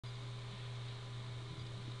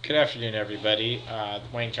Good afternoon, everybody.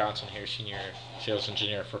 Wayne Johnson here, Senior Sales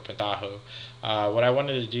Engineer for Pentaho. What I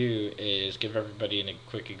wanted to do is give everybody a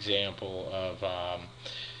quick example of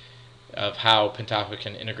how Pentaho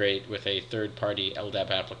can integrate with a third-party LDAP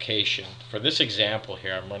application. For this example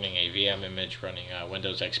here, I'm running a VM image running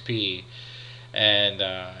Windows XP and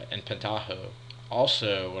Pentaho.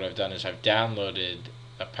 Also, what I've done is I've downloaded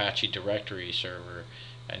Apache Directory Server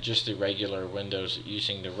and just the regular Windows,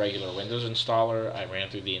 using the regular Windows installer. I ran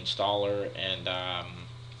through the installer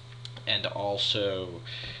and also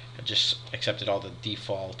just accepted all the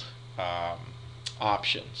default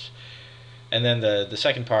options. And then the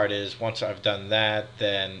second part is, once I've done that,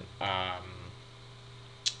 then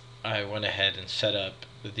I went ahead and set up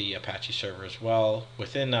the Apache server as well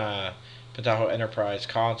within Pentaho Enterprise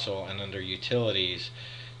Console, and under Utilities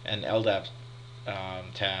and LDAP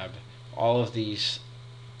tab.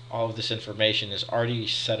 All of this information is already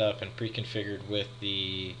set up and pre-configured with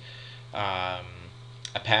the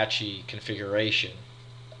Apache configuration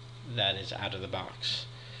that is out of the box.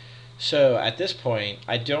 So at this point,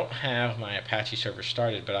 I don't have my Apache server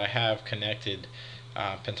started, but I have connected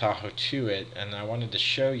Pentaho to it, and I wanted to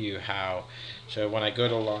show you how. So when I go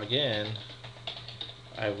to log in,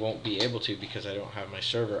 I won't be able to because I don't have my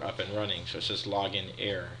server up and running. So it says login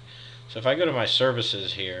error. So if I go to my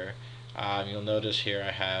services here, you'll notice here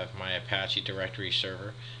I have my Apache directory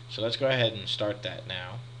server. So let's go ahead and start that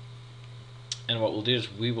now. And what we'll do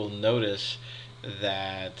is we will notice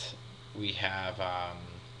that we have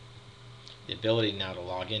the ability now to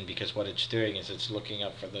log in, because what it's doing is it's looking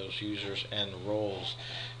up for those users and roles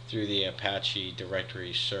through the Apache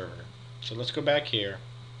directory server. So let's go back here,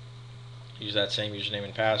 use that same username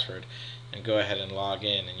and password, and go ahead and log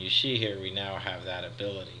in. And you see here we now have that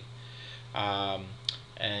ability.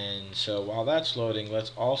 And so while that's loading,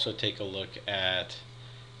 let's also take a look at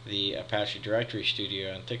the Apache Directory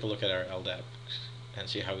Studio and take a look at our LDAP and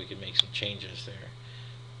see how we can make some changes there.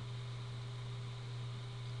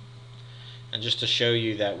 And just to show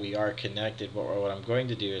you that we are connected, what I'm going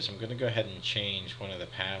to do is I'm going to go ahead and change one of the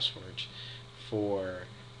passwords for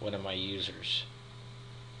one of my users.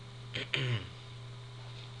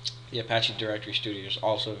 The Apache Directory Studio is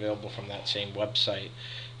also available from that same website,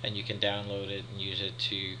 and you can download it and use it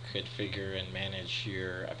to configure and manage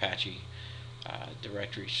your Apache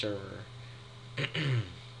directory server.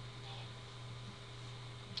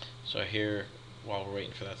 So here, while we're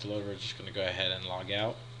waiting for that to load, we're just going to go ahead and log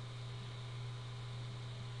out.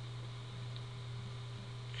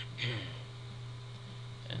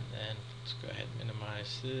 And then let's go ahead and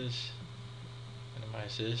minimize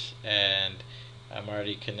this, and I'm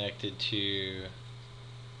already connected to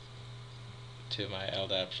my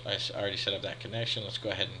LDAP. I already set up that connection. Let's go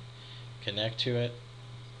ahead and connect to it.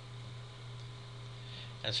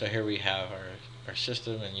 And so here we have our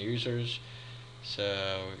system and users.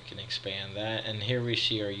 So we can expand that, and here we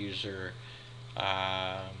see our user.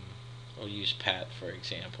 We'll use Pat for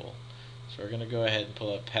example. So we're going to go ahead and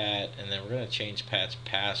pull up Pat, and then we're going to change Pat's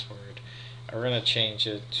password. And we're going to change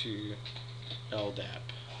it to LDAP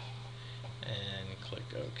and click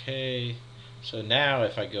OK. So now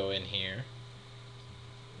if I go in here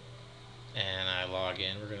and I log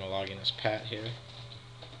in, we're going to log in as Pat here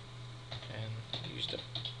and use the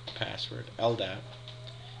password LDAP.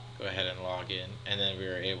 Go ahead and log in, and then we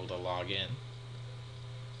are able to log in.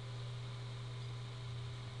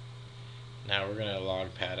 Now we're going to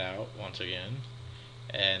log Pat out once again,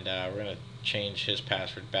 and we're going to change his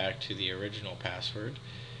password back to the original password,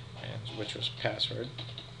 which was password.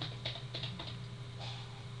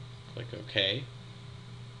 Click OK.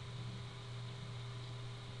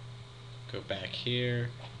 Go back here,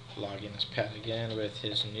 log in as Pat again with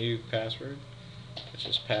his new password, which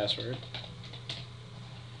is password.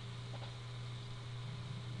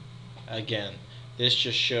 Again, this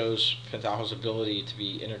just shows Pentaho's ability to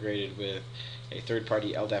be integrated with a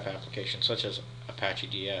third-party LDAP application such as Apache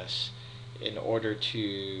DS in order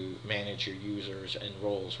to manage your users and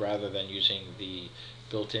roles, rather than using the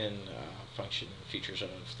built-in function and features of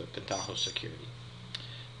the Pentaho security.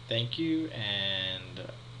 Thank you, and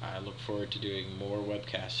I look forward to doing more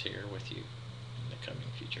webcasts here with you in the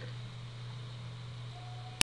coming future.